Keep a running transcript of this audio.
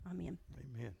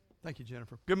Thank you,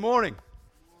 Jennifer. Good morning.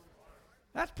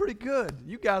 That's pretty good.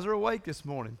 You guys are awake this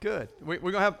morning. Good. We're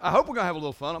gonna have. I hope we're gonna have a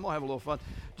little fun. I'm gonna have a little fun.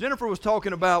 Jennifer was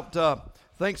talking about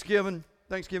Thanksgiving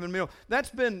meal.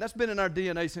 That's been in our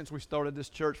DNA since we started this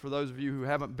church. For those of you who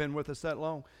haven't been with us that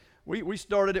long, we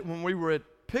started it when we were at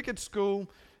Pickett School,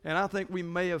 and I think we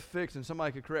may have fixed, and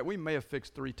somebody could correct, we may have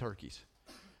fixed 3 turkeys.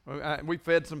 We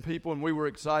fed some people, and we were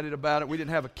excited about it. We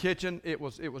didn't have a kitchen. It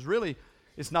was really.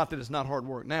 It's not that it's not hard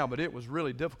work now, but it was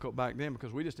really difficult back then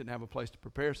because we just didn't have a place to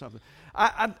prepare something.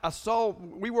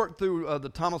 We worked through the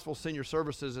Thomasville Senior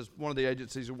Services as one of the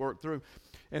agencies we worked through,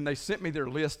 and they sent me their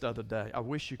list the other day. I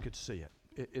wish you could see it.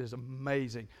 It is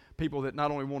amazing. People that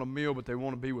not only want a meal, but they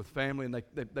want to be with family, and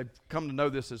they've come to know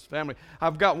this as family.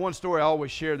 I've got one story I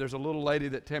always share. There's a little lady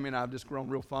that Tammy and I have just grown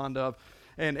real fond of,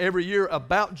 and every year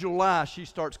about July, she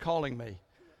starts calling me.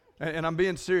 And I'm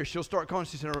being serious. She'll start calling.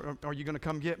 She said, are you going to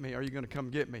come get me? Are you going to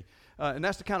come get me? And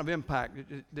that's the kind of impact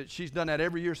that she's done that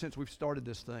every year since we've started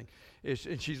this thing.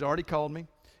 And she's already called me,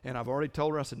 and I've already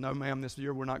told her, I said, no, ma'am, this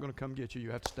year we're not going to come get you. You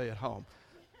have to stay at home.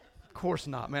 Of course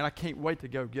not, man. I can't wait to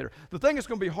go get her. The thing that's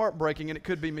going to be heartbreaking, and it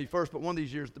could be me first, but one of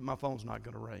these years my phone's not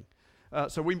going to ring.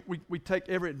 So we take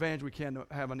every advantage we can to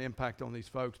have an impact on these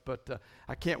folks. But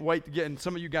I can't wait to get, and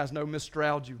some of you guys know Miss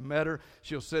Stroud. You've met her.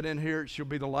 She'll sit in here. She'll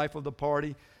be the life of the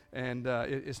party. And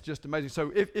it's just amazing.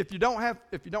 So if you don't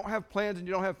have plans and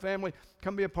you don't have family,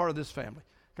 come be a part of this family.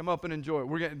 Come up and enjoy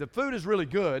it. The food is really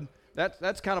good.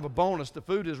 That's kind of a bonus. The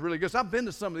food is really good. So I've been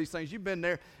to some of these things. You've been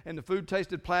there, and the food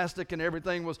tasted plastic and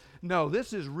everything was. No,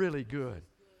 this is really good.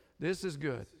 This is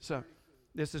good. So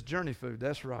this is Journey Food.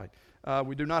 That's right.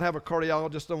 We do not have a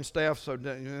cardiologist on staff, so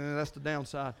that's the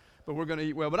downside. But we're going to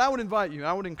eat well. But I would invite you.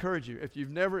 I would encourage you. If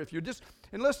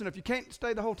listen, if you can't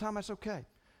stay the whole time, that's okay.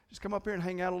 Just come up here and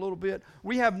hang out a little bit.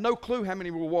 We have no clue how many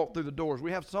will walk through the doors.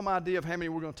 We have some idea of how many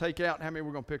we're going to take out and how many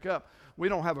we're going to pick up. We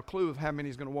don't have a clue of how many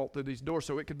is going to walk through these doors,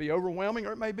 so it could be overwhelming,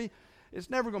 or it's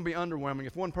never going to be underwhelming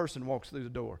if one person walks through the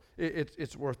door.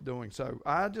 It's worth doing. So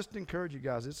I just encourage you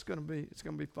guys. It's going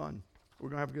to be fun. We're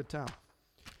going to have a good time.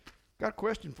 Got a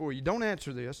question for you. Don't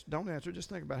answer this. Don't answer. Just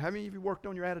think about it. How many of you worked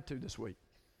on your attitude this week?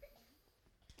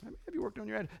 How many of you worked on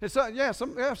your attitude?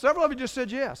 Several of you just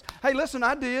said yes. Hey, listen,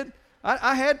 I did.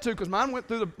 I had to, because mine went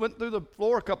through the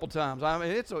floor a couple times. I mean,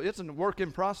 it's a work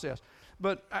in process.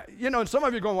 But and some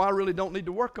of you are going, well, I really don't need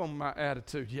to work on my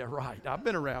attitude. Yeah, right. I've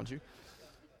been around you.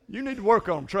 You need to work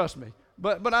on them, trust me.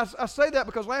 But I say that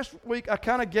because last week I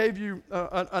kind of gave you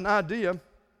an idea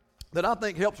that I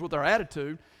think helps with our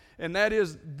attitude, and that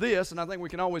is this, and I think we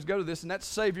can always go to this, and that's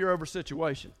Savior over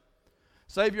situation.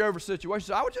 Savior over situation.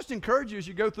 So I would just encourage you as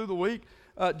you go through the week,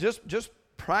 just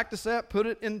practice that, put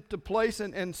it into place,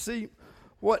 and see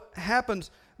what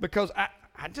happens, because I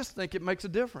just think it makes a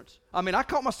difference. I mean, I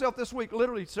caught myself this week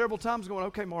literally several times going,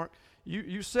 okay, Mark,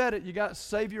 you said it. You got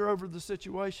Savior over the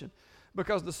situation,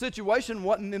 because the situation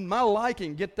wasn't in my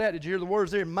liking. Get that? Did you hear the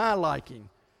words there? My liking.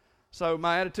 So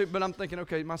my attitude, but I'm thinking,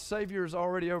 okay, my Savior has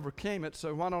already overcame it,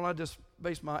 so why don't I just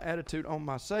base my attitude on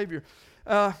my Savior?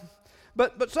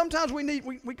 But sometimes we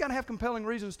got to have compelling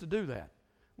reasons to do that.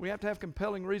 We have to have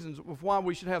compelling reasons of why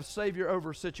we should have Savior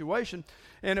over a situation.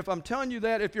 And if I'm telling you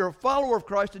that, if you're a follower of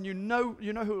Christ and you know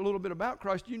a little bit about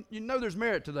Christ, you know there's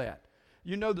merit to that.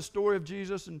 You know the story of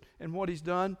Jesus and what He's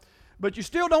done, but you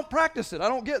still don't practice it. I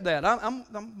don't get that. I'm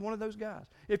one of those guys.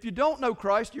 If you don't know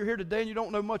Christ, you're here today and you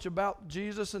don't know much about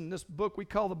Jesus and this book we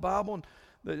call the Bible, and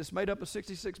that it's made up of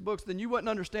 66 books, then you wouldn't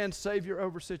understand Savior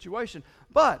over situation.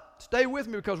 But stay with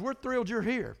me, because we're thrilled you're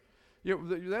here.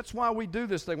 That's why we do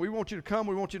this thing. We want you to come.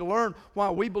 We want you to learn why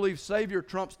we believe Savior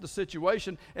trumps the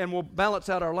situation and will balance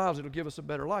out our lives. It'll give us a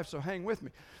better life, so hang with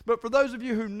me. But for those of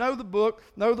you who know the book,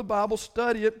 know the Bible,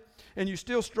 study it, and you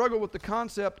still struggle with the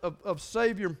concept of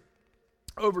Savior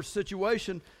over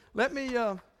situation, let me,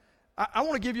 I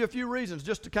want to give you a few reasons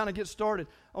just to kind of get started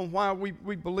on why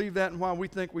we believe that and why we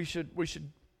think we should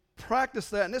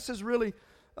practice that. And this is really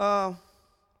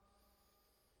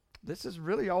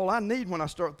all I need when I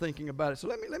start thinking about it. So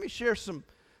let me share some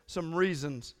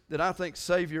reasons that I think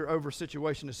Savior over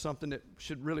situation is something that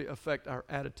should really affect our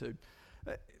attitude.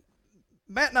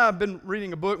 Matt and I have been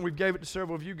reading a book, and we gave it to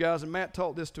several of you guys, and Matt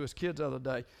taught this to his kids the other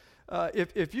day.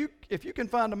 If you can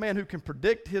find a man who can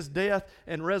predict his death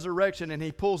and resurrection, and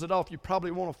he pulls it off, you probably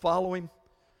want to follow him.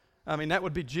 I mean, that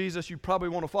would be Jesus. You probably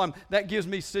want to follow him. That gives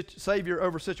me Savior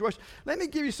over situation. Let me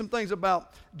give you some things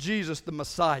about Jesus, the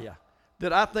Messiah,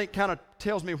 that I think kind of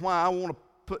tells me why I want to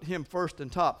put him first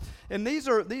and top. And these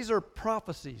are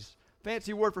prophecies.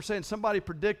 Fancy word for saying somebody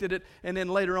predicted it, and then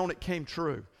later on it came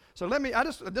true. So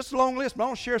this is a long list, but I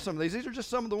want to share some of these. These are just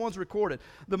some of the ones recorded.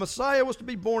 The Messiah was to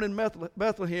be born in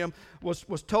Bethlehem,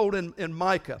 was told in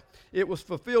Micah. It was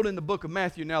fulfilled in the book of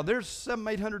Matthew. Now, there's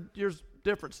 700-800 years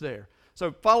difference there.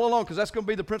 So follow along, because that's going to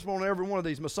be the principle on every one of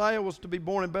these. Messiah was to be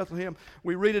born in Bethlehem.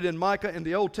 We read it in Micah in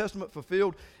the Old Testament,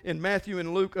 fulfilled in Matthew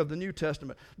and Luke of the New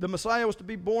Testament. The Messiah was to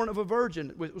be born of a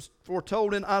virgin. It was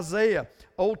foretold in Isaiah,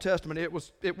 Old Testament.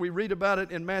 We read about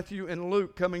it in Matthew and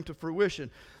Luke coming to fruition.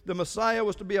 The Messiah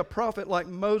was to be a prophet like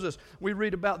Moses. We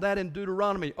read about that in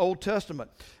Deuteronomy, Old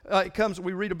Testament.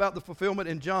 We read about the fulfillment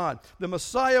in John. The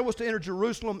Messiah was to enter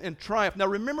Jerusalem in triumph. Now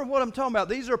remember what I'm talking about.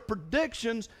 These are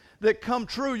predictions that come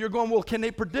true. You're going, well, can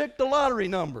they predict the lottery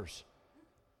numbers?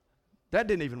 That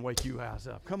didn't even wake you guys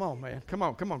up. Come on, man. Come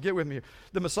on, get with me here.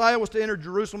 The Messiah was to enter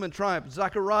Jerusalem in triumph.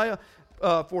 Zechariah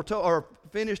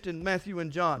finished in Matthew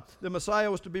and John. The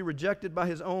Messiah was to be rejected by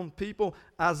his own people.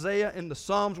 Isaiah and the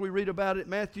Psalms, we read about it.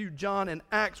 Matthew, John, and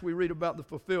Acts, we read about the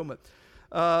fulfillment.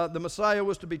 The Messiah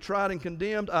was to be tried and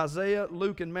condemned. Isaiah,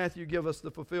 Luke, and Matthew give us the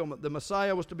fulfillment. The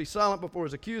Messiah was to be silent before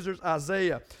his accusers.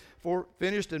 Isaiah,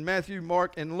 finished in Matthew,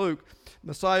 Mark, and Luke.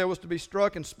 Messiah was to be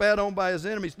struck and spat on by his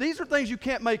enemies. These are things you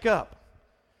can't make up.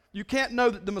 You can't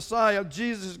know that the Messiah,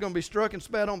 Jesus, is going to be struck and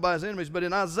spat on by his enemies. But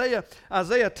in Isaiah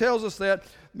tells us that.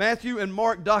 Matthew and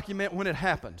Mark document when it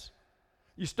happens.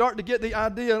 You start to get the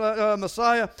idea.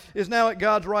 Messiah is now at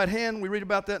God's right hand. We read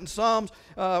about that in Psalms.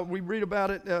 We read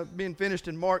about it being finished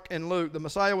in Mark and Luke. The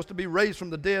Messiah was to be raised from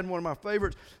the dead, one of my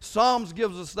favorites. Psalms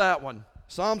gives us that one.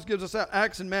 Psalms gives us that.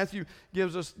 Acts and Matthew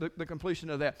gives us the completion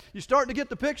of that. You start to get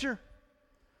the picture?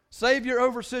 Savior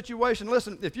over situation.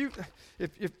 Listen, if you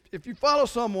follow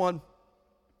someone,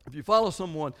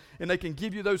 and they can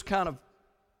give you those kind of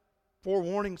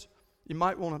forewarnings, you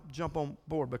might want to jump on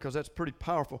board, because that's pretty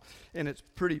powerful and it's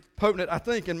pretty potent. I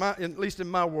think at least in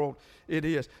my world it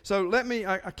is. So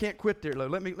I can't quit there, though.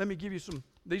 Let me give you some.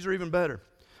 These are even better.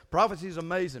 Prophecy is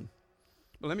amazing.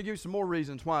 But let me give you some more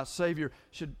reasons why a Savior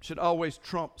should always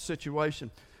trump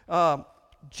situation.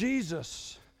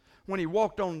 Jesus, when he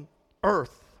walked on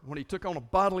earth, when he took on a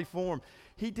bodily form,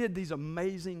 he did these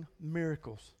amazing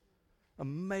miracles.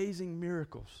 Amazing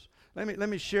miracles. Let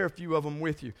me share a few of them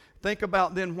with you. Think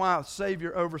about then why a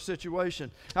Savior over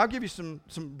situation. I'll give you some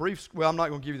brief. Well, I'm not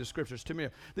going to give you the scriptures. Too many.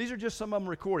 These are just some of them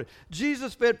recorded.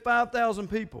 Jesus fed 5,000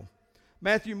 people.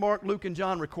 Matthew, Mark, Luke, and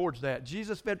John records that.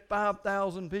 Jesus fed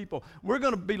 5,000 people. We're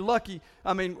going to be lucky.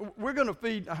 I mean, we're going to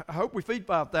feed, I hope we feed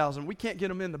 5,000. We can't get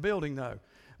them in the building, though.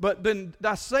 But then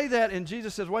I say that, and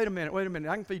Jesus says, wait a minute.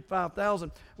 I can feed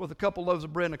 5,000 with a couple loaves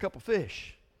of bread and a couple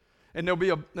fish. And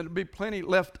there'll be plenty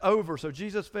left over. So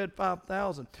Jesus fed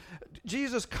 5,000.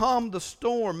 Jesus calmed the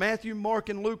storm. Matthew, Mark,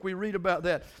 and Luke, we read about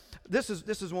that. This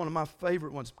is one of my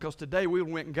favorite ones, because today we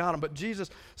went and got them. But Jesus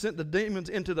sent the demons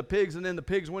into the pigs, and then the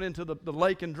pigs went into the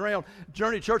lake and drowned.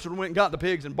 Journey Church would have went and got the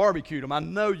pigs and barbecued them. I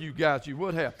know you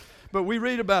would have. But we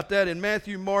read about that in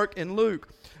Matthew, Mark, and Luke.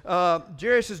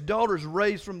 Jairus' daughters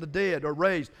raised from the dead, or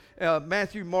raised.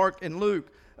 Matthew, Mark, and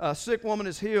Luke. A sick woman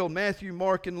is healed. Matthew,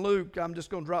 Mark, and Luke. I'm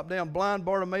just going to drop down. Blind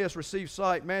Bartimaeus received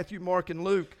sight. Matthew, Mark, and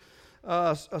Luke.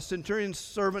 A centurion's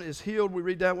servant is healed. We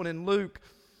read that one in Luke.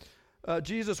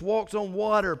 Jesus walks on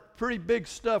water. Pretty big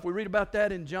stuff. We read about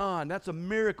that in John. That's a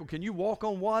miracle. Can you walk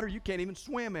on water? You can't even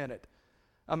swim in it.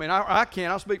 I mean, I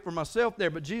can't. I'll speak for myself there,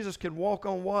 but Jesus can walk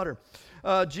on water.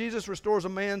 Jesus restores a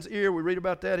man's ear. We read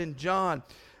about that in John.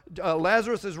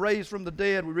 Lazarus is raised from the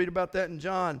dead. We read about that in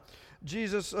John.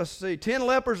 Jesus, 10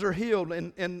 lepers are healed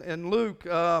in Luke.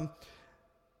 A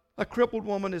crippled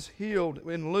woman is healed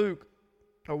in Luke.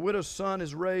 A widow's son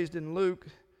is raised in Luke.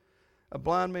 A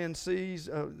blind man sees,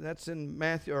 that's in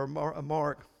Matthew or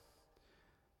Mark.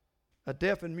 A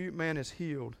deaf and mute man is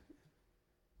healed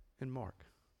in Mark.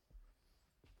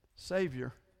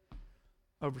 Savior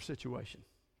over situation.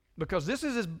 Because this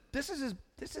is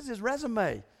his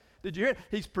resume. Did you hear it?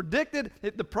 He's predicted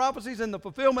the prophecies and the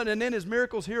fulfillment, and then his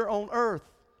miracles here on earth.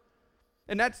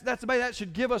 And that's amazing. That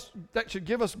should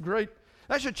give us great.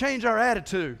 That should change our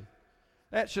attitude.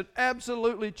 That should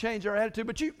absolutely change our attitude.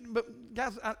 But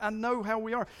guys, I know how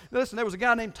we are. Listen, there was a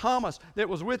guy named Thomas that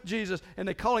was with Jesus, and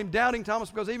they call him Doubting Thomas,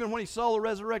 because even when he saw the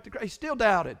resurrected Christ, he still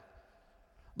doubted.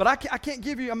 But I can't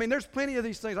give you. I mean, there's plenty of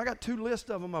these things. I got 2 lists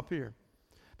of them up here.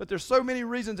 But there's so many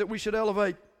reasons that we should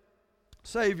elevate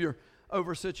Savior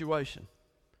over situation.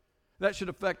 That should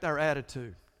affect our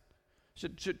attitude.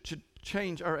 Should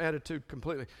change our attitude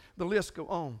completely. The list go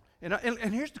on.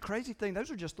 And here's the crazy thing.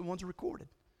 Those are just the ones recorded.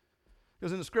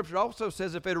 Because in the scripture also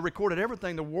says if it had recorded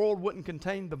everything, the world wouldn't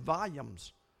contain the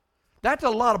volumes. That's a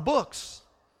lot of books.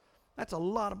 That's a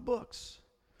lot of books.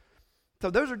 So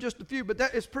those are just a few, but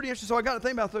that is pretty interesting. So I got to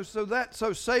think about those.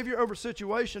 So Savior over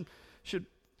situation should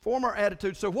form our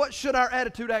attitude. So what should our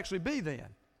attitude actually be then?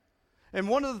 And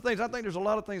one of the things, I think there's a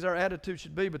lot of things our attitude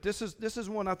should be, but this is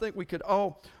one I think we could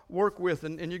all work with,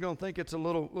 and you're going to think it's a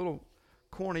little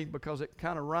corny because it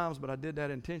kind of rhymes, but I did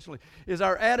that intentionally, is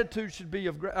our attitude should be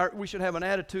we should have an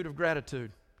attitude of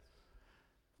gratitude.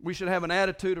 We should have an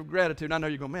attitude of gratitude. I know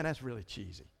you're going, man, that's really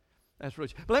cheesy. That's really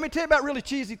cheesy. But let me tell you about really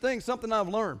cheesy things. Something I've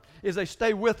learned is they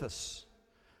stay with us.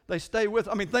 They stay with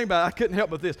us. I mean, think about it. I couldn't help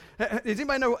with this. Does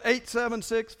anybody know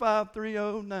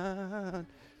 8765309?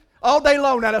 All day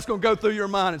long now that's going to go through your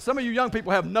mind. And some of you young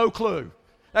people have no clue.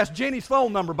 That's Jenny's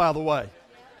phone number, by the way.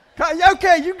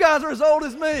 Okay, you guys are as old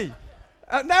as me.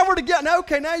 Now we're together.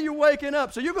 Okay, now you're waking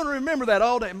up. So you're going to remember that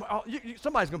all day.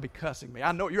 Somebody's going to be cussing me.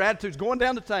 I know your attitude's going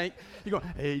down the tank. You're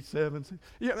going,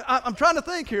 876. I'm trying to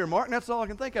think here, Mark, and that's all I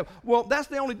can think of. Well, that's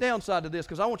the only downside to this,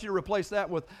 because I want you to replace that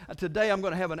with, today I'm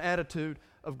going to have an attitude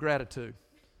of gratitude.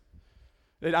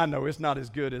 I know it's not as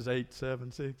good as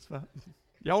 8765.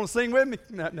 Y'all want to sing with me?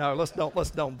 No, let's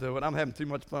don't do it. I'm having too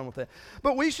much fun with that.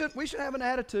 But we should have an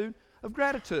attitude of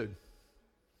gratitude.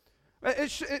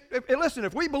 Listen,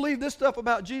 if we believe this stuff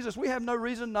about Jesus, we have no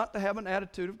reason not to have an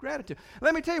attitude of gratitude.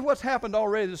 Let me tell you what's happened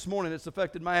already this morning that's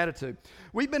affected my attitude.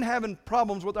 We've been having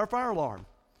problems with our fire alarm.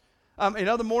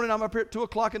 Another morning, I'm up here at 2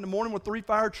 o'clock in the morning with 3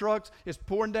 fire trucks. It's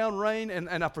pouring down rain,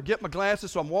 and I forget my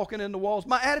glasses, so I'm walking in the walls.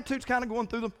 My attitude's kind of going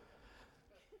through the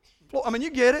floor. I mean,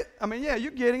 you get it. I mean, yeah,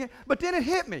 you're getting it. But then it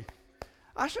hit me.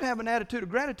 I should have an attitude of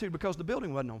gratitude because the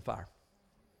building wasn't on fire.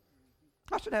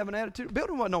 I should have an attitude. The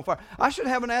building wasn't on fire. I should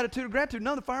have an attitude of gratitude.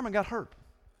 None of the firemen got hurt.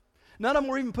 None of them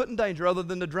were even put in danger other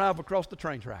than to drive across the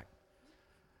train track.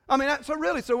 I mean,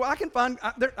 so I can find,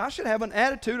 I should have an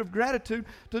attitude of gratitude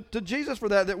to Jesus for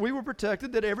that we were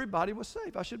protected, that everybody was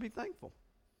safe. I should be thankful.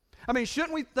 I mean,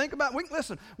 shouldn't we think about,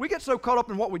 listen, we get so caught up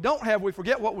in what we don't have, we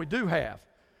forget what we do have.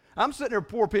 I'm sitting there,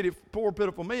 poor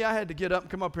pitiful me. I had to get up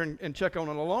and come up here and check on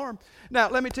an alarm. Now,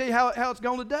 let me tell you how it's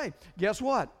going today. Guess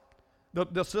what?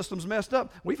 The system's messed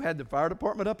up. We've had the fire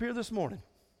department up here this morning.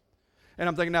 And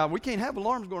I'm thinking, now, we can't have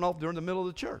alarms going off during the middle of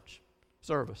the church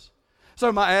service. So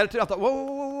my attitude, I thought,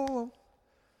 whoa.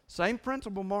 Same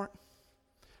principle, Mark.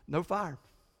 No fire.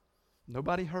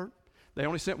 Nobody hurt. They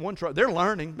only sent 1 truck. They're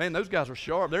learning. Man, those guys are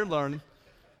sharp. They're learning.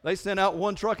 They sent out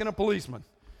 1 truck and a policeman.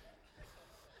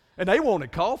 And they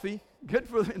wanted coffee. Good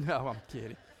for them. No, I'm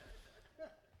kidding.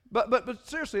 But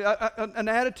seriously, an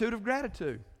attitude of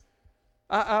gratitude.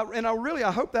 I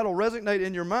hope that'll resonate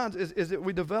in your minds is that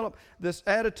we develop this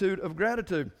attitude of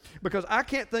gratitude, because I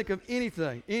can't think of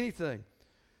anything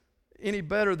any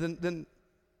better than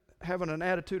having an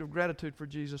attitude of gratitude for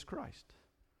Jesus Christ.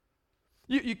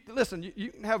 Listen,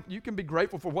 you can be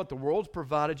grateful for what the world's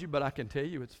provided you, but I can tell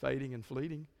you it's fading and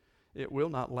fleeting. It will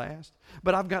not last.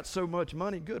 But I've got so much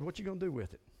money. Good. What you going to do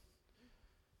with it?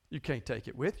 You can't take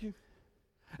it with you.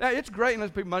 Now, it's great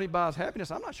unless money buys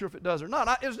happiness. I'm not sure if it does or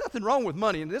not. There's nothing wrong with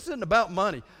money, and this isn't about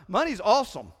money. Money's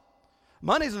awesome.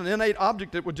 Money's an innate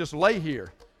object that would just lay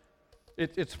here.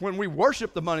 It's when we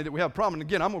worship the money that we have a problem. And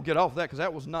again, I'm going to get off that because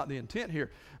that was not the intent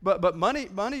here. But money,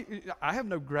 I have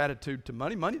no gratitude to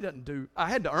money. Money doesn't do, I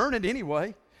had to earn it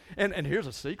anyway. And here's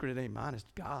a secret, it ain't mine, it's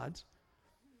God's.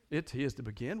 It's His to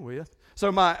begin with.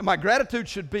 So my gratitude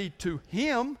should be to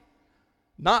Him,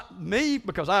 not me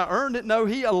because I earned it. No,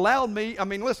 He allowed me. I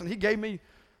mean, listen, He gave me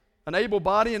an able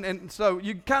body, and so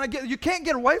you can't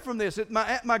get away from this.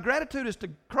 My gratitude is to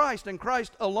Christ and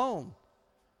Christ alone.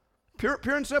 Pure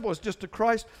and simple, it's just to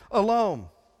Christ alone.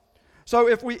 So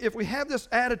if we have this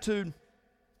attitude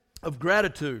of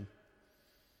gratitude,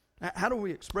 how do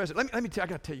we express it? Let me tell you,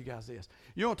 I got to tell you guys this.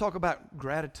 You want to talk about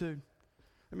gratitude?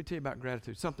 Let me tell you about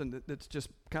gratitude, something that's just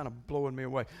kind of blowing me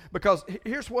away. Because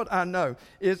here's what I know,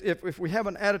 is if we have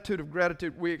an attitude of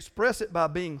gratitude, we express it by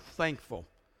being thankful.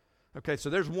 Okay, so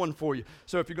there's one for you.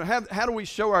 So if you're going to have, how do we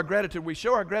show our gratitude? We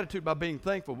show our gratitude by being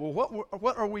thankful. Well,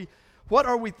 what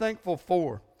are we thankful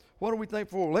for? What are we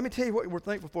thankful for? Let me tell you what we're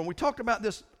thankful for. And we talked about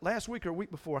this last week or a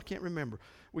week before. I can't remember.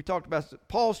 We talked about this.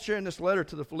 Paul's sharing this letter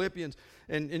to the Philippians,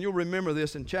 and you'll remember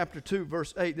this in chapter 2,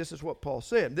 verse 8. This is what Paul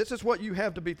said. This is what you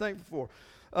have to be thankful for.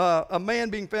 A man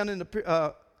being found in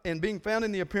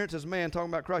the appearance as man, talking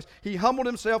about Christ, he humbled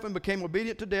himself and became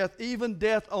obedient to death, even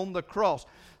death on the cross.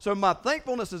 So my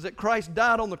thankfulness is that Christ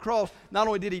died on the cross. Not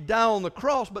only did He die on the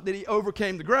cross, but that He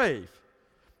overcame the grave.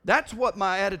 That's what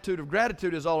my attitude of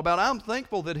gratitude is all about. I'm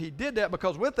thankful that He did that,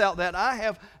 because without that I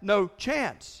have no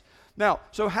chance. Now,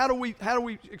 so how do we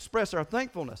express our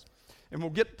thankfulness? And we'll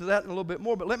get to that in a little bit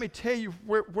more, but let me tell you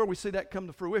where we see that come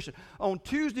to fruition. On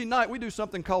Tuesday night, we do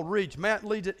something called Reach. Matt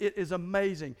leads it. It is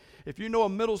amazing. If you know a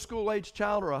middle school age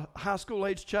child or a high school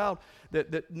age child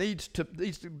that needs to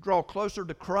draw closer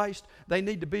to Christ, they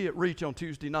need to be at Reach on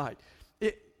Tuesday night.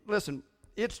 Listen,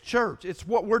 it's church. It's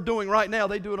what we're doing right now.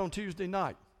 They do it on Tuesday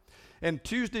night. And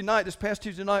Tuesday night, this past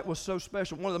Tuesday night was so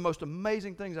special. One of the most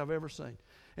amazing things I've ever seen.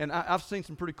 And I've seen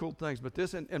some pretty cool things, but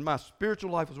this in my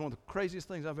spiritual life was one of the craziest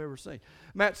things I've ever seen.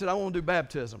 Matt said, I want to do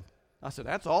baptism. I said,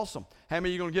 that's awesome. How many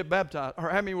are you going to get baptized? Or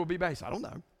how many will be baptized? I don't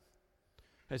know.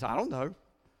 He said, I don't know.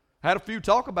 Had a few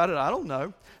talk about it. I don't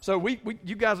know. So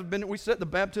you guys have been, we set the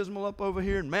baptismal up over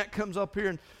here, and Matt comes up here,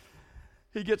 and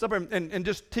he gets up here and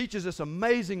just teaches this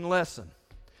amazing lesson.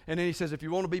 And then he says, if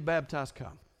you want to be baptized,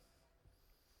 come.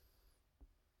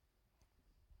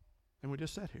 And we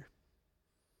just sat here.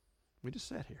 We just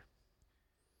sat here.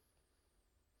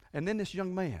 And then this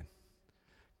young man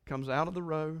comes out of the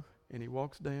row, and he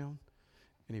walks down,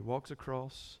 and he walks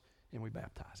across, and we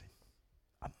baptize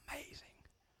him. Amazing.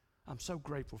 I'm so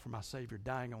grateful for my Savior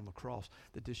dying on the cross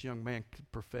that this young man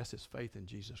could profess his faith in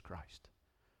Jesus Christ.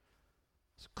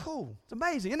 It's cool. It's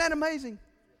amazing. Isn't that amazing?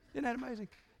 Isn't that amazing?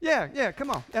 Yeah,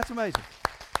 come on. That's amazing.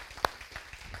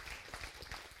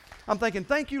 I'm thinking,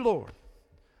 thank you, Lord.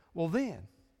 Well, then,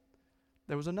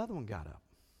 there was another one got up,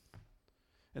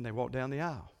 and they walked down the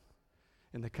aisle,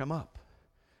 and they come up,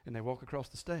 and they walk across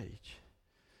the stage.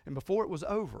 And before it was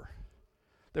over,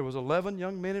 there was 11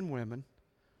 young men and women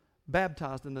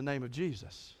baptized in the name of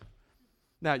Jesus.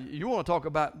 Now, you want to talk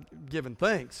about giving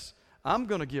thanks. I'm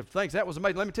going to give thanks. That was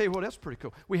amazing. Let me tell you what, that's pretty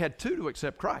cool. We had 2 to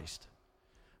accept Christ.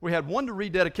 We had 1 to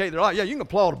rededicate their life. Yeah, you can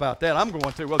applaud about that. I'm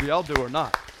going to, whether y'all do or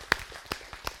not.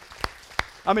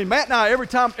 I mean, Matt and I,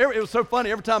 it was so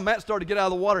funny, every time Matt started to get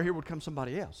out of the water, here would come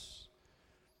somebody else.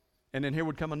 And then here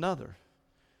would come another.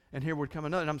 And here would come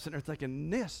another. And I'm sitting there thinking,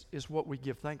 this is what we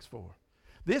give thanks for.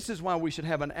 This is why we should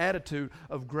have an attitude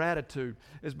of gratitude,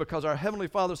 is because our Heavenly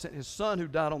Father sent His Son who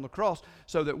died on the cross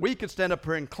so that we could stand up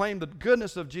here and claim the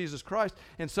goodness of Jesus Christ,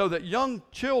 and so that young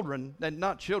children, and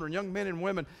not children, young men and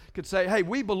women could say, hey,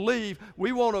 we believe,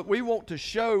 we want to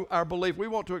show our belief, we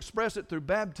want to express it through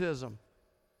baptism.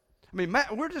 I mean,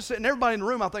 Matt, we're just sitting, everybody in the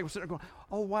room, I think, was sitting there going,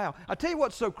 oh, wow. I tell you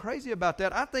what's so crazy about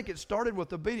that. I think it started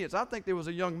with obedience. I think there was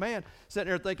a young man sitting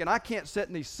there thinking, I can't sit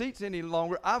in these seats any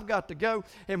longer. I've got to go.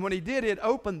 And when he did, it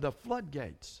opened the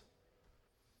floodgates.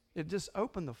 It just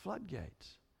opened the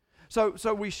floodgates. So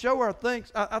we show our thanks.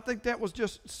 I think that was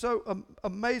just so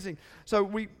amazing.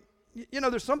 So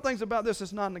there's some things about this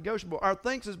that's non-negotiable. Our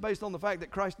thanks is based on the fact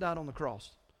that Christ died on the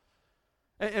cross.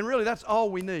 And really, that's all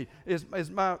we need.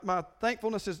 Is my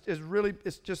thankfulness is really,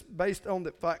 it's just based on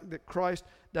the fact that Christ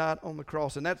died on the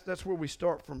cross. And that's where we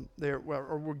start from there,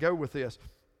 or we'll go with this.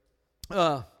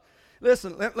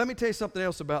 Listen, let me tell you something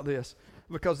else about this,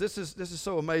 because this is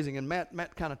so amazing. And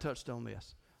Matt kind of touched on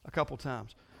this a couple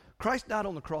times. Christ died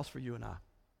on the cross for you and I.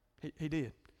 He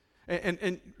did.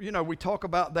 And we talk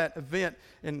about that event,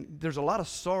 and there's a lot of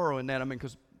sorrow in that. I mean,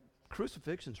 because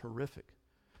crucifixion's horrific.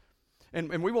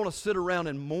 And we want to sit around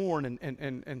and mourn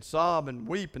and sob and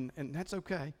weep, and that's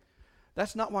okay.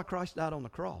 That's not why Christ died on the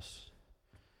cross.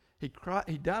 He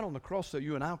died on the cross so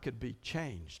you and I could be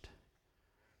changed.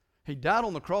 He died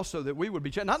on the cross so that we would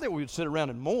be changed. Not that we would sit around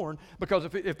and mourn, because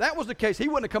if that was the case, He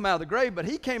wouldn't have come out of the grave, but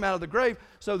He came out of the grave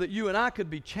so that you and I could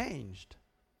be changed.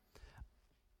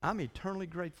 I'm eternally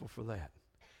grateful for that.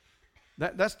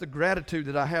 That's the gratitude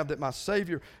that I have, that my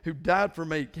Savior who died for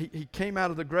me, He came out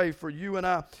of the grave for you and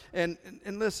I. And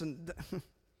listen,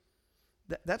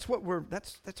 that's what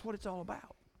it's all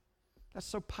about. That's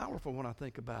so powerful when I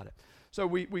think about it. So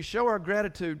we show our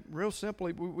gratitude real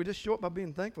simply. We just show it by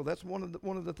being thankful. That's one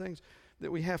of the things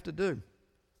that we have to do.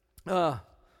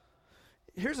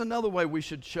 Here's another way we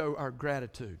should show our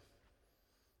gratitude.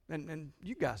 And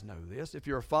you guys know this. If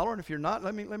you're a follower, and if you're not,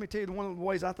 let me tell you one of the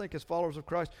ways I think as followers of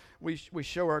Christ we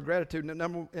show our gratitude.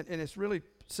 And it's really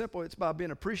simple. It's by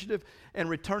being appreciative and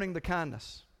returning the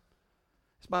kindness.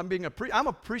 It's by being I'm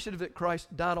appreciative that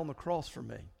Christ died on the cross for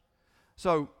me.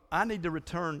 So I need to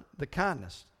return the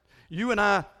kindness. You and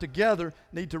I together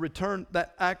need to return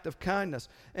that act of kindness.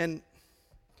 And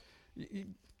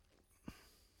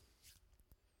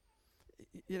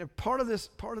part of this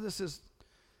is.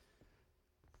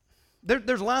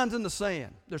 There's lines in the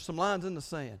sand. There's some lines in the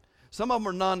sand. Some of them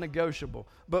are non-negotiable.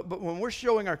 But when we're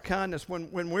showing our kindness,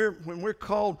 when we're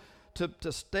called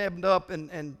to stand up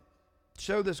and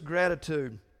show this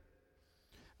gratitude,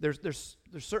 there's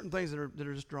certain things that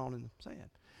are just drawn in the sand.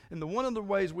 And one of the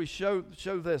ways we show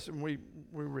this and we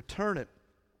return it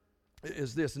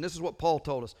is this. And this is what Paul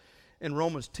told us in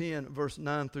Romans 10, verse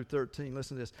 9 through 13.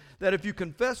 Listen to this. That if you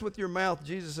confess with your mouth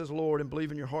Jesus is Lord and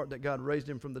believe in your heart that God raised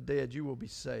him from the dead, you will be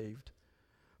saved.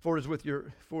 For it is with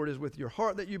your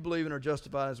heart that you believe and are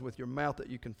justified, as with your mouth that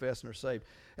you confess and are saved.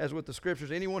 As with the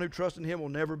Scriptures, anyone who trusts in him will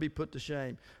never be put to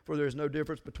shame. For there is no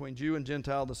difference between Jew and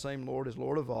Gentile. The same Lord is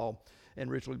Lord of all, and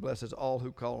richly blesses all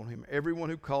who call on him. Everyone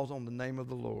who calls on the name of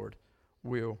the Lord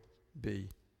will be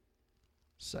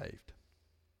saved.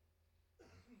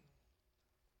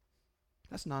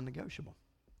 That's non-negotiable.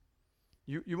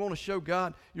 You want to show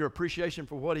God your appreciation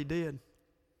for what he did?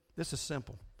 This is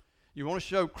simple. You want to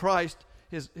show Christ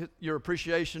your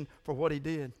appreciation for what he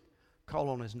did? Call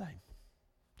on his name.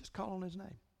 Just call on his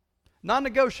name.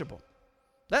 Non-negotiable.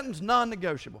 That one's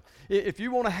non-negotiable. If you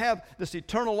want to have this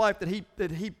eternal life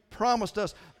that he promised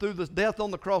us through the death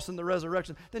on the cross and the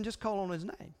resurrection, then just call on his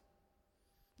name.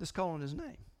 Just call on his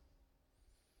name.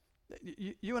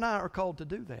 You and I are called to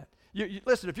do that.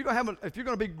 Listen, if you're going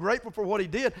to be grateful for what he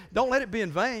did, don't let it be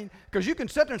in vain, because you can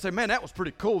sit there and say, man, that was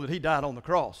pretty cool that he died on the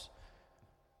cross.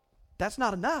 That's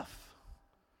not enough.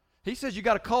 He says you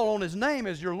got to call on his name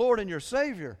as your Lord and your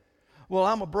Savior. Well,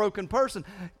 I'm a broken person.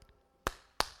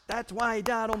 That's why he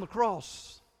died on the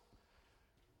cross.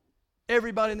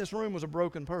 Everybody in this room was a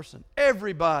broken person.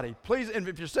 Everybody. Please, and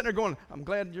if you're sitting there going, I'm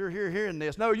glad you're here hearing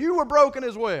this. No, you were broken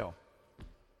as well.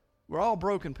 We're all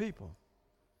broken people.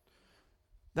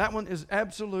 That one is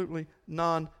absolutely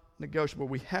non-negotiable.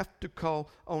 We have to call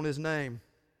on his name.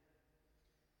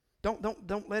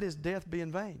 Don't let his death be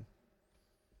in vain.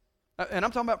 And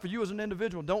I'm talking about for you as an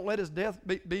individual. Don't let his death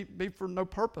be for no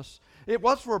purpose. It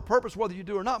was for a purpose whether you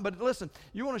do or not. But listen,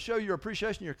 you want to show your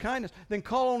appreciation, your kindness, then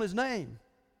call on his name.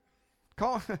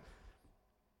 Call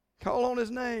on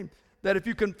his name. That if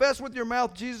you confess with your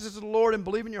mouth Jesus is the Lord and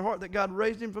believe in your heart that God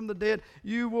raised him from the dead,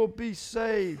 you will be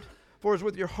saved. For it's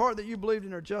with your heart that you believed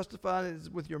and are justified, and it's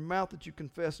with your mouth that you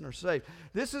confess and are saved.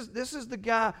 This is the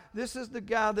guy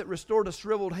that restored a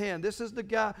shriveled hand. This is the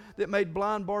guy that made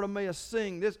blind Bartimaeus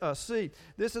see.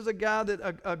 This is a guy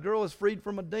that a girl is freed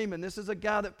from a demon. This is a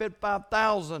guy that fed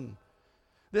 5,000.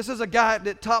 This is a guy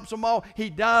that tops them all.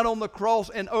 He died on the cross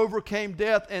and overcame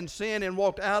death and sin and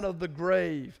walked out of the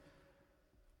grave.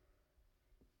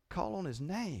 Call on his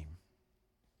name.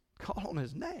 Call on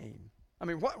his name. I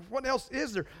mean, what else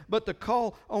is there but to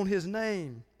call on his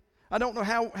name? I don't know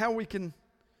how we can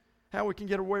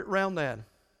get around that.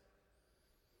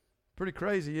 Pretty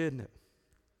crazy, isn't it?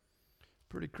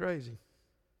 Pretty crazy.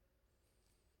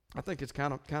 I think it's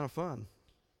kind of fun.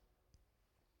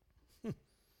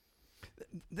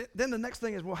 Then the next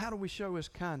thing is, well, how do we show his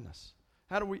kindness?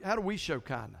 How do we show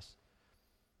kindness?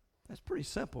 That's pretty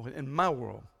simple in my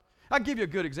world. I'll give you a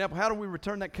good example. How do we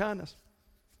return that kindness?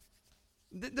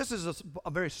 This is a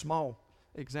very small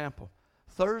example.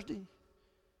 Thursday,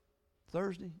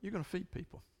 you're going to feed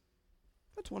people.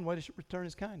 That's one way to return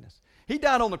his kindness. He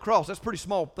died on the cross. That's a pretty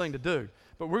small thing to do.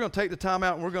 But we're going to take the time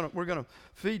out and we're going to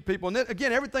feed people. And then,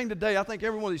 again, everything today, I think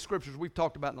every one of these scriptures we've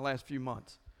talked about in the last few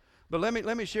months. But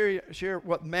let me share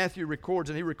what Matthew records.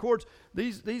 And he records,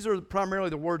 these are primarily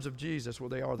the words of Jesus. Well,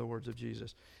 they are the words of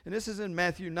Jesus. And this is in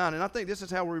Matthew 9. And I think this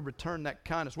is how we return that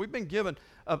kindness. We've been given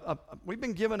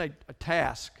a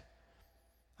task.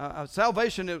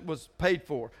 Salvation, it was paid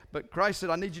for. But Christ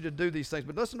said, I need you to do these things.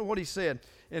 But listen to what he said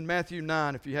in Matthew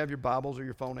 9, if you have your Bibles or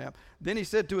your phone app. Then he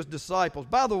said to his disciples,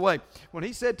 by the way, when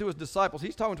he said to his disciples,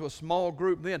 he's talking to a small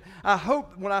group then. I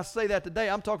hope when I say that today,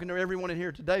 I'm talking to everyone in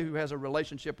here today who has a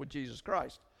relationship with Jesus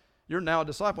Christ. You're now a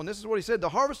disciple. And this is what he said, the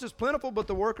harvest is plentiful, but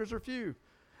the workers are few.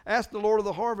 Ask the Lord of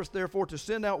the harvest, therefore, to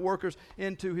send out workers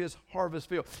into his harvest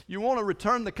field. You want to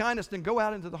return the kindness, then go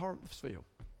out into the harvest field.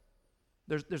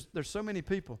 There's so many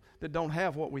people that don't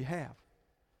have what we have.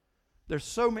 There's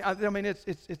so many. I mean,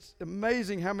 it's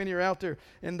amazing how many are out there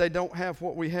and they don't have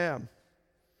what we have.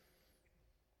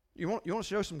 You want to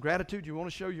show some gratitude? You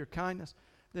want to show your kindness?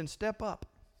 Then step up.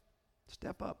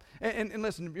 Step up. And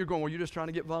listen, you're going, well, you're just trying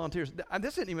to get volunteers.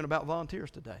 This isn't even about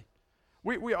volunteers today.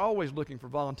 We are always looking for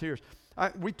volunteers.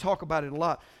 We talk about it a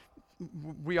lot.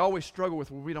 We always struggle with,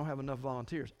 well, we don't have enough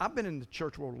volunteers. I've been in the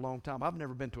church world a long time. I've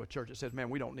never been to a church that says, man,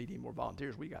 we don't need any more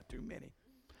volunteers. We got too many.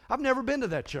 I've never been to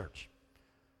that church.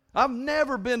 I've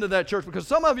never been to that church because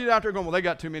some of you out there going, well, they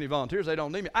got too many volunteers. They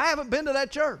don't need me. I haven't been to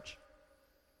that church.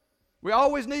 We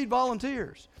always need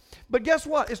volunteers. But guess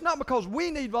what? It's not because we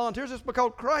need volunteers. It's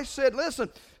because Christ said, listen,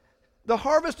 the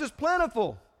harvest is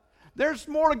plentiful. There's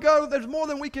more to go. There's more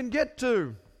than we can get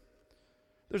to.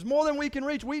 There's more than we can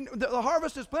reach. The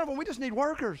harvest is plentiful. We just need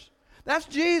workers. That's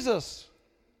Jesus.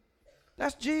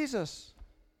 That's Jesus.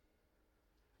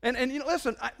 And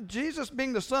listen, Jesus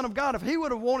being the Son of God, if he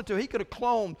would have wanted to, he could have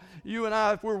cloned you and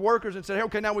I if we're workers and said, hey,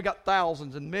 okay, now we got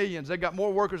thousands and millions. They got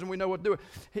more workers than we know what to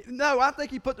do. No, I think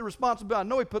he put the responsibility, I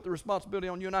know he put the responsibility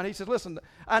on you and I. He says, listen,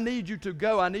 I need you to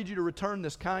go. I need you to return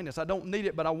this kindness. I don't need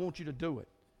it, but I want you to do it.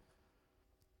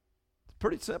 It's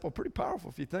pretty simple, pretty powerful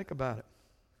if you think about it.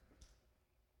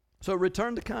 So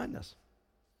return the kindness.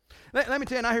 Let me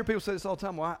tell you, and I hear people say this all the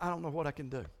time, well, I don't know what I can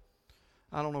do.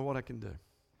 I don't know what I can do.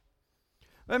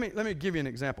 Let me give you an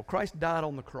example. Christ died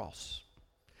on the cross.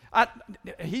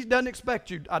 He doesn't expect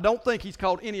you. I don't think he's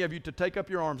called any of you to take up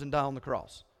your arms and die on the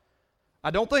cross.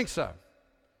 I don't think so.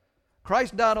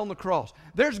 Christ died on the cross.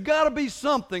 There's got to be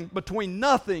something between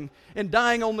nothing and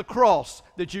dying on the cross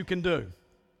that you can do.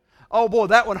 Oh boy,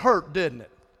 that one hurt, didn't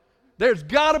it? There's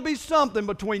got to be something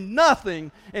between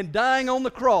nothing and dying on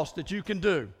the cross that you can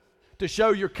do to show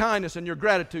your kindness and your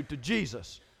gratitude to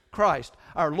Jesus Christ,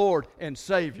 our Lord and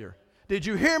Savior. Did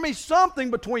you hear me?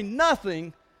 Something between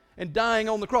nothing and dying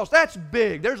on the cross. That's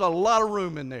big. There's a lot of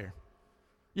room in there.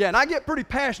 Yeah, and I get pretty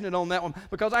passionate on that one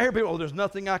because I hear people, oh, there's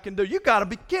nothing I can do. You got to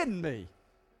be kidding me.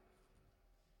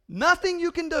 Nothing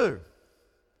you can do.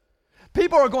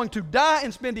 People are going to die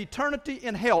and spend eternity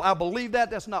in hell. I believe that.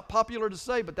 That's not popular to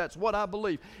say, but that's what I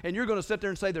believe. And you're going to sit there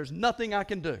and say, there's nothing I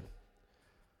can do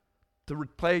to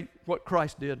repay what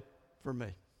Christ did for me.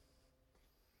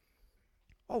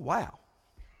 Oh, wow.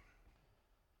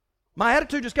 My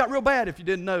attitude just got real bad if you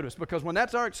didn't notice, because when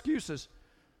that's our excuses,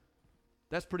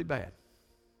 that's pretty bad.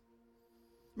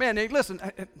 Man, listen,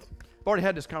 I've already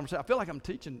had this conversation. I feel like I'm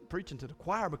preaching to the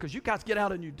choir because you guys get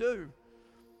out and you do.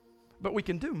 But we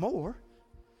can do more.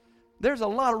 There's a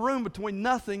lot of room between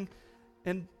nothing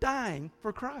and dying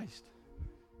for Christ.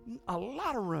 A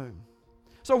lot of room.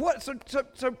 So what?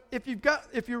 So if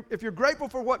you're grateful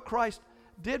for what Christ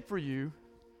did for you,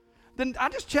 then I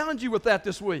just challenge you with that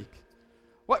this week.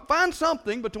 Find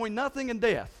something between nothing and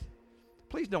death.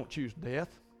 Please don't choose death.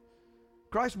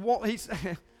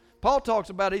 Paul talks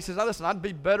about it. He says, listen, I'd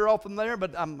be better off than there,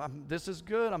 but this is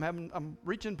good. I'm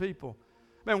reaching people.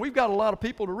 Man, we've got a lot of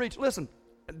people to reach. Listen,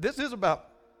 this is about,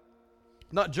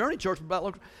 not Journey Church, but about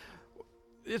local.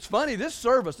 It's funny, this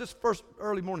first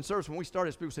early morning service, when we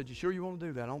started, people said, you sure you want to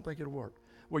do that? I don't think it'll work.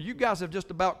 Well, you guys have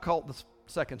just about caught the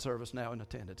second service now in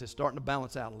attendance. It's starting to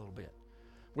balance out a little bit,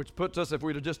 which puts us, if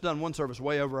we'd have just done one service,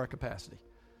 way over our capacity.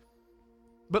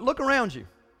 But look around you.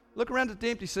 Look around at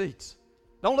the empty seats.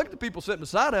 Don't look at the people sitting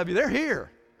beside of you. They're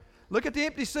here. Look at the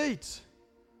empty seats.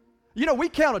 You know, we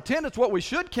count attendance. What we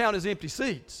should count is empty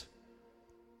seats.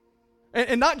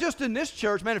 And not just in this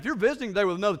church, man. If you're visiting today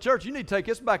with another church, you need to take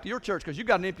this back to your church because you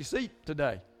got an empty seat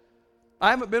today. I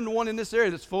haven't been to one in this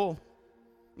area that's full.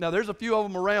 Now, there's a few of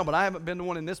them around, but I haven't been to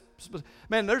one in this.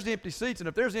 Man, there's empty seats, and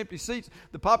if there's empty seats,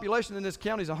 the population in this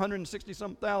county is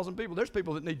 160-some thousand people. There's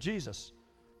people that need Jesus.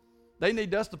 They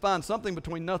need us to find something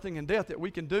between nothing and death that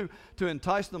we can do to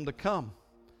entice them to come.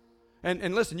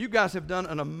 And listen, you guys have done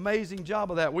an amazing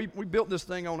job of that. We built this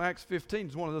thing on Acts 15.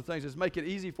 It's one of the things is make it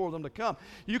easy for them to come.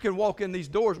 You can walk in these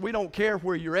doors. We don't care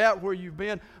where you're at, where you've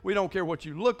been. We don't care what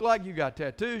you look like. You got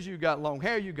tattoos. You got long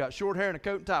hair. You got short hair and a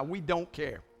coat and tie. We don't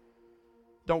care.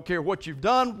 Don't care what you've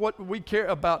done. What we care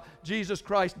about, Jesus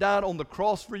Christ died on the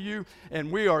cross for you,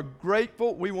 and we are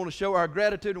grateful. We want to show our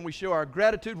gratitude, and we show our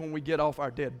gratitude when we get off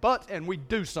our dead butts and we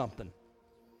do something.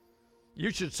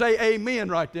 You should say amen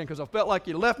right then, because I felt like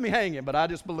you left me hanging, but I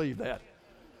just believe that.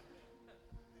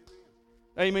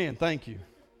 Amen. Thank you.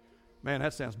 Man,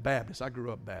 that sounds Baptist. I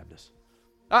grew up Baptist.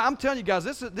 I'm telling you guys,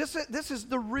 this is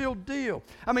the real deal.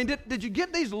 I mean, did you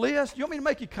get these lists? You want me to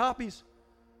make you copies?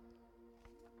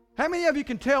 How many of you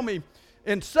can tell me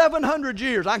in 700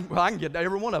 years, I can get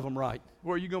every one of them right.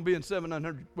 Where are you going to be in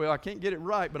 700? Well, I can't get it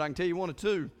right, but I can tell you one or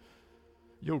two.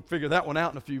 You'll figure that one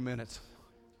out in a few minutes.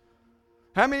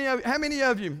 How many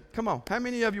of you, come on, how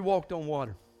many of you walked on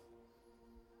water?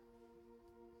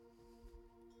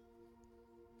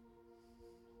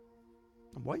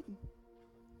 I'm waiting.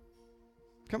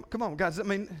 Come on, guys. I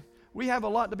mean, we have a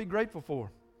lot to be grateful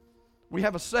for. We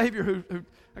have a Savior who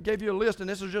I gave you a list, and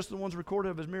this is just the ones recorded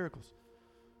of His miracles.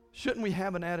 Shouldn't we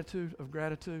have an attitude of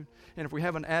gratitude? And if we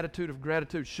have an attitude of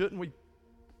gratitude, shouldn't we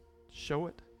show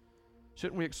it?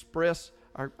 Shouldn't we express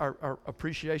our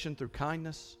appreciation through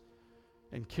kindness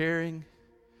and caring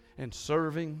and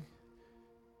serving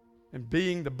and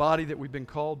being the body that we've been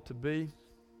called to be?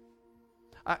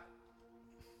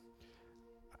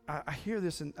 I hear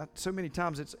this and so many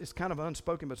times it's kind of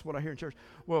unspoken, but it's what I hear in church.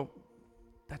 Well,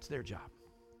 that's their job.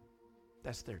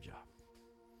 That's their job.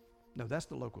 No, that's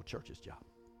the local church's job.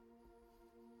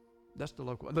 That's the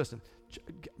local. Listen,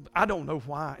 I don't know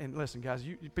why. And listen, guys,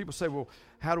 people say, well,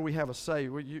 how do we have a say?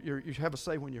 Well, you have a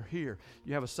say when you're here.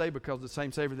 You have a say because the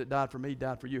same Savior that died for me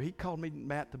died for you. He called me,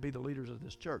 Matt, to be the leaders of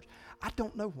this church. I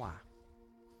don't know why.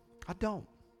 I don't.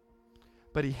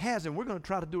 But he has, and we're going to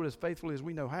try to do it as faithfully as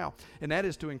we know how. And that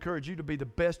is to encourage you to be the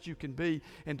best you can be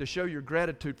and to show your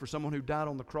gratitude for someone who died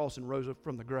on the cross and rose up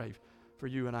from the grave for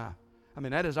you and I. I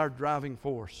mean, that is our driving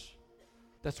force.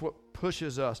 That's what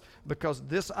pushes us, because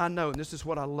this I know, and this is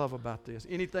what I love about this.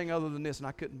 Anything other than this, and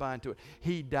I couldn't buy into it,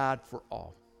 he died for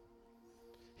all.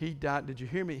 He died. Did you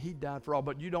hear me? He died for all.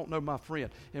 But you don't know my friend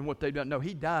and what they've done. No,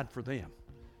 he died for them.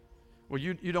 Well,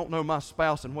 you don't know my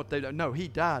spouse and what they've done. No, he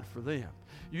died for them.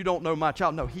 You don't know my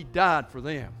child. No, he died for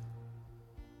them.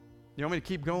 You want me to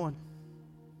keep going?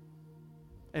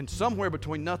 And somewhere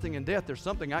between nothing and death, there's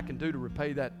something I can do to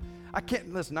repay that. I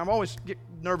can't, listen, I'm always get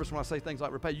nervous when I say things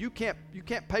like repay. You can't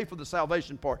pay for the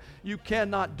salvation part. You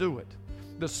cannot do it.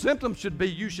 The symptom should be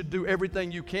you should do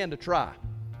everything you can to try.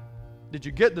 Did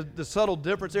you get the subtle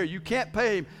difference there? You can't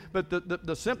pay him, but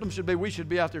the symptom should be we should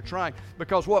be out there trying,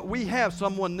 because what we have,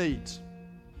 someone needs.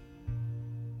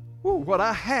 What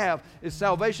I have is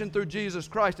salvation through Jesus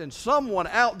Christ, and someone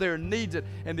out there needs it.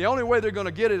 And the only way they're going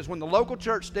to get it is when the local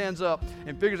church stands up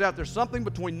and figures out there's something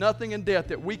between nothing and death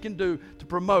that we can do to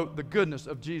promote the goodness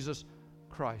of Jesus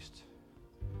Christ.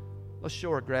 Let's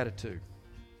show our gratitude.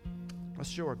 Let's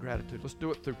show our gratitude. Let's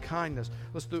do it through kindness.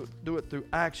 Let's do it through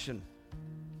action.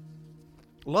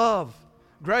 Love,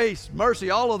 grace,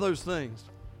 mercy, all of those things.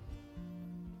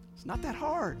 It's not that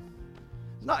hard.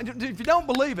 If you don't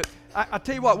believe it, I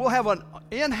tell you what, we'll have an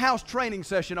in-house training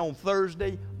session on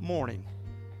Thursday morning,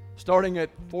 starting at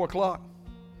 4 o'clock.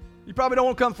 You probably don't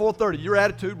want to come 4:30. Your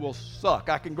attitude will suck.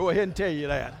 I can go ahead and tell you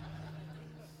that.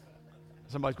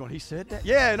 Somebody's going, he said that?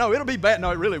 Yeah, no, it'll be bad.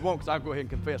 No, it really won't, because I'll go ahead and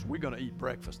confess we're going to eat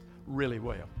breakfast really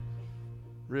well.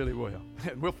 Really well.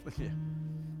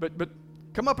 But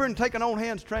come up here and take an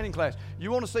on-hands training class. You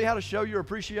want to see how to show your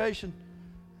appreciation?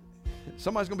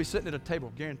 Somebody's going to be sitting at a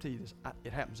table. Guarantee you this.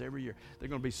 It happens every year. They're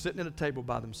going to be sitting at a table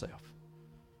by themselves.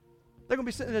 They're going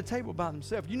to be sitting at a table by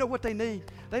themselves. You know what they need?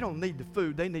 They don't need the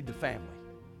food. They need the family.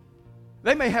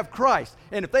 They may have Christ.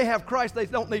 And if they have Christ, they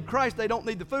don't need Christ. They don't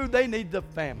need the food. They need the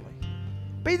family.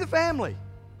 Be the family.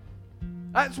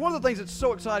 It's one of the things that's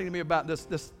so exciting to me about this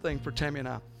thing for Tammy and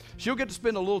I. She'll get to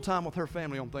spend a little time with her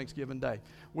family on Thanksgiving Day.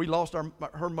 We lost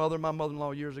her mother, my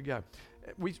mother-in-law, years ago.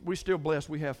 We're still blessed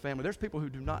we have family. There's people who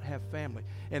do not have family,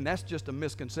 and that's just a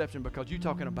misconception, because you're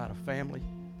talking about a family.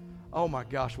 Oh my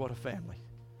gosh, what a family.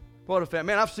 What a family.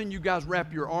 Man, I've seen you guys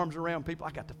wrap your arms around people.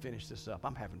 I got to finish this up.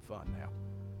 I'm having fun now.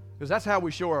 Because that's how we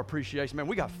show our appreciation. Man,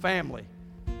 we got family.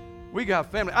 We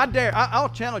got family. I'll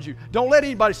challenge you. Don't let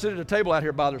anybody sit at a table out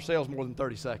here by themselves more than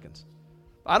 30 seconds.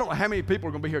 I don't know how many people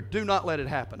are going to be here. Do not let it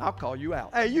happen. I'll call you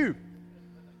out. Hey, you.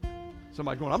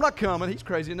 Somebody's going, I'm not coming. He's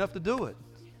crazy enough to do it.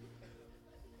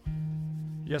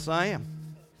 Yes, I am.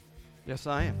 Yes,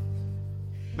 I am.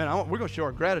 Man, we're going to show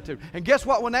our gratitude. And guess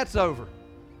what when that's over?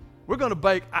 We're going to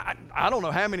bake, I don't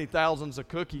know how many thousands of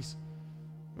cookies.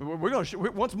 We're going to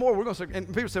once more, we're going to say, and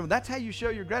people say, well, that's how you show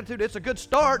your gratitude. It's a good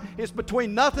start. It's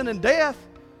between nothing and death.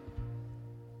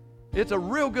 It's a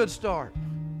real good start.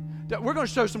 We're going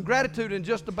to show some gratitude in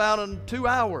just about 2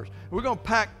 hours. We're going to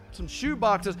pack some shoe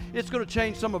boxes. It's going to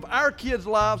change some of our kids'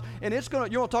 lives, and you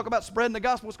want to talk about spreading the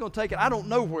gospel? It's going to take it. I don't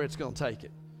know where it's going to take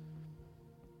it.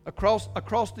 Across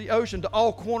the ocean to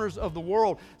all corners of the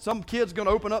world, some kid's going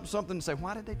to open up something and say,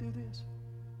 why did they do this?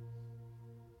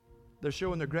 They're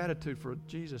showing their gratitude for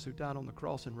Jesus who died on the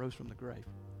cross and rose from the grave.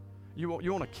 You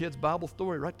want a kid's Bible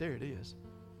story? Right there it is.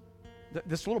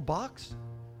 This little box,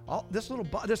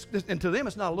 and to them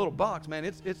it's not a little box, man.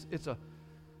 It's a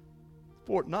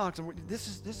Fort Knox, and this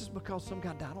is because some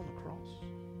guy died on the cross.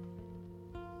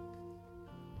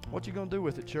 What you going to do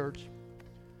with it, church?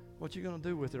 What you going to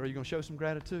do with it? Are you going to show some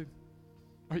gratitude?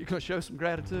 Are you going to show some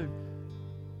gratitude?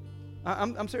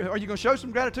 I'm serious. Are you going to show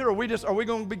some gratitude, or are we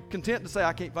going to be content to say,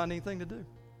 I can't find anything to do?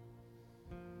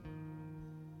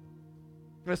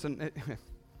 Listen,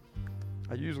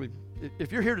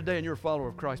 if you're here today and you're a follower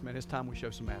of Christ, man, it's time we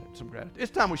show some gratitude. It's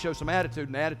time we show some attitude,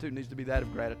 and the attitude needs to be that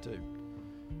of gratitude.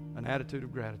 An attitude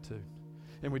of gratitude.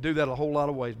 And we do that a whole lot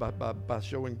of ways, by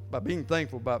being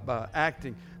thankful, by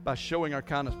acting, by showing our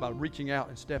kindness, by reaching out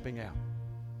and stepping out.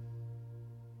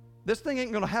 This thing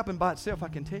ain't going to happen by itself, I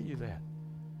can tell you that.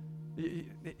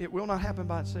 It will not happen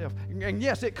by itself. And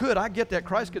yes, it could. I get that.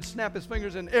 Christ could snap his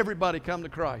fingers and everybody come to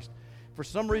Christ. For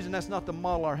some reason, that's not the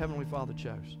model our Heavenly Father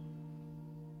chose.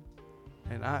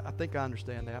 And I think I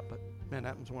understand that, but man,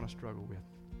 that was one I struggle with.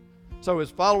 So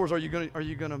as followers, are you going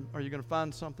to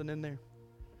find something in there?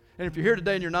 And if you're here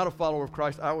today and you're not a follower of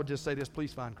Christ, I would just say this: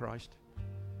 please find Christ.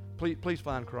 Please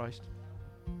find Christ.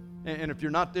 And if you're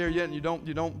not there yet and you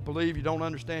don't believe, you don't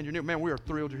understand, you're new, man, we are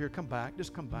thrilled you're here. Come back.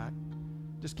 Just come back.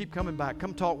 Just keep coming back.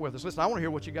 Come talk with us. Listen, I want to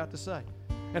hear what you got to say.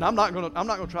 And I'm not going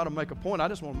to try to make a point. I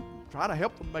just want to try to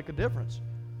help them make a difference.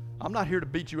 I'm not here to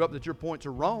beat you up that your points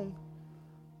are wrong.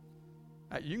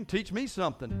 You can teach me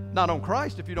something. Not on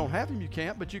Christ. If you don't have him, you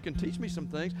can't, but you can teach me some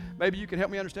things. Maybe you can help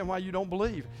me understand why you don't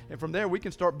believe. And from there, we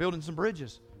can start building some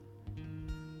bridges.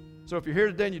 So if you're here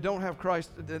today and you don't have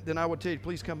Christ, then I would tell you,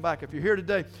 please come back. If you're here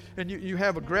today and you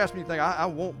have a grasp and you think, I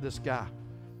want this guy.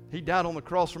 He died on the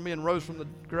cross for me and rose from the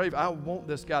grave. I want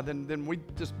this guy. Then we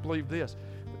just believe this.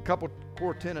 A couple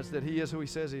core tenets that he is who he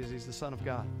says he is. He's the Son of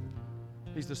God.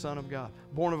 He's the Son of God.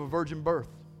 Born of a virgin birth.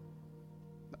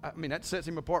 I mean, that sets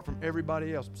him apart from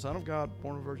everybody else. Son of God,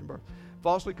 born of a virgin birth.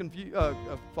 Falsely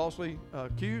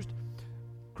accused,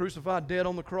 crucified, dead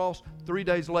on the cross. 3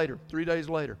 days later.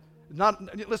 Listen,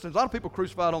 there's a lot of people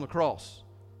crucified on the cross.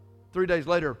 3 days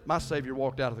later, my Savior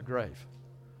walked out of the grave.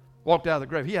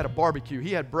 He had a barbecue.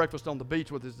 He had breakfast on the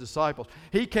beach with his disciples.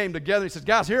 He came together and he says,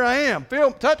 guys, here I am.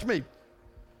 Touch me.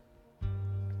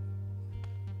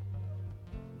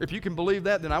 If you can believe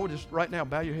that, then I would just right now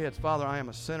bow your heads. Father, I am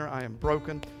a sinner. I am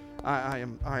broken. I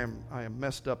am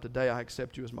messed up today. I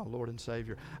accept you as my Lord and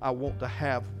Savior. I want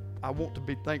to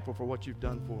be thankful for what you've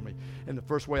done for me. And the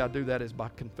first way I do that is by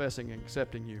confessing and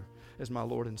accepting you as my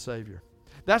Lord and Savior.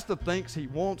 That's the thanks he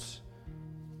wants.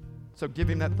 So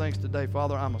give him that thanks today.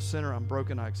 Father, I'm a sinner. I'm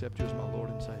broken. I accept you as my Lord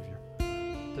and Savior.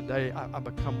 Today, I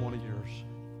become one of yours.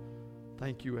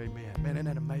 Thank you, amen. Man, isn't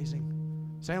that amazing?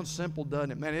 Sounds simple, doesn't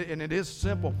it? Man, and it is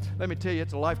simple. Let me tell you,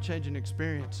 it's a life-changing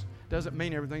experience. Doesn't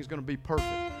mean everything's going to be perfect.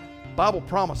 The Bible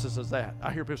promises us that.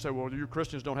 I hear people say, well, you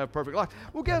Christians don't have perfect life.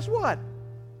 Well, guess what?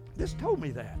 This told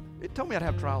me that. It told me I'd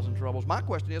have trials and troubles. My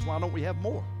question is, why don't we have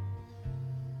more?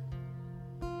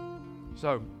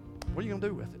 So, what are you going to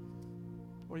do with it?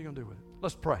 What are you going to do with it?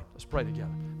 Let's pray. Let's pray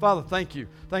together. Father, thank you.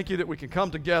 Thank you that we can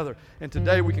come together. And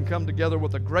today we can come together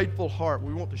with a grateful heart.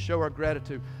 We want to show our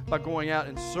gratitude by going out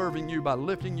and serving you, by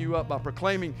lifting you up, by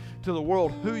proclaiming to the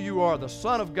world who you are, the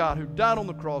Son of God who died on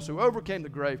the cross, who overcame the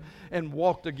grave and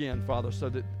walked again, Father, so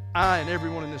that I and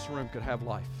everyone in this room could have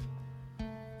life.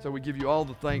 So we give you all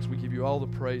the thanks. We give you all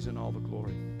the praise and all the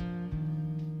glory.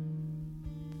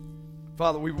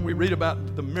 Father, we read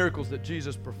about the miracles that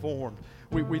Jesus performed.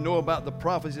 We know about the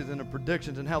prophecies and the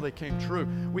predictions and how they came true.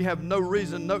 We have no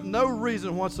reason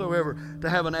whatsoever to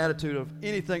have an attitude of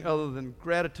anything other than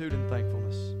gratitude and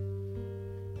thankfulness.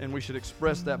 And we should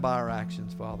express that by our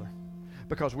actions, Father,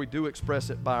 because we do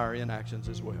express it by our inactions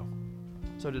as well.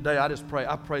 So today I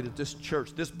pray that this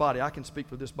church, this body, I can speak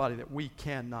for this body, that we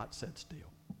cannot sit still.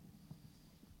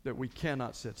 That we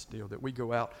cannot sit still, that we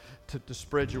go out to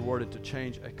spread your word and to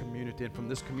change a community. And from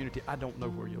this community, I don't know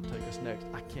where you'll take us next.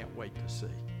 I can't wait to see.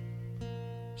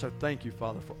 So thank you,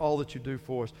 Father, for all that you do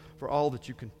for us, for all that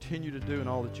you continue to do and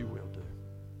all that you will do.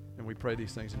 And we pray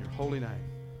these things in your holy name.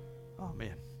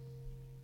 Amen.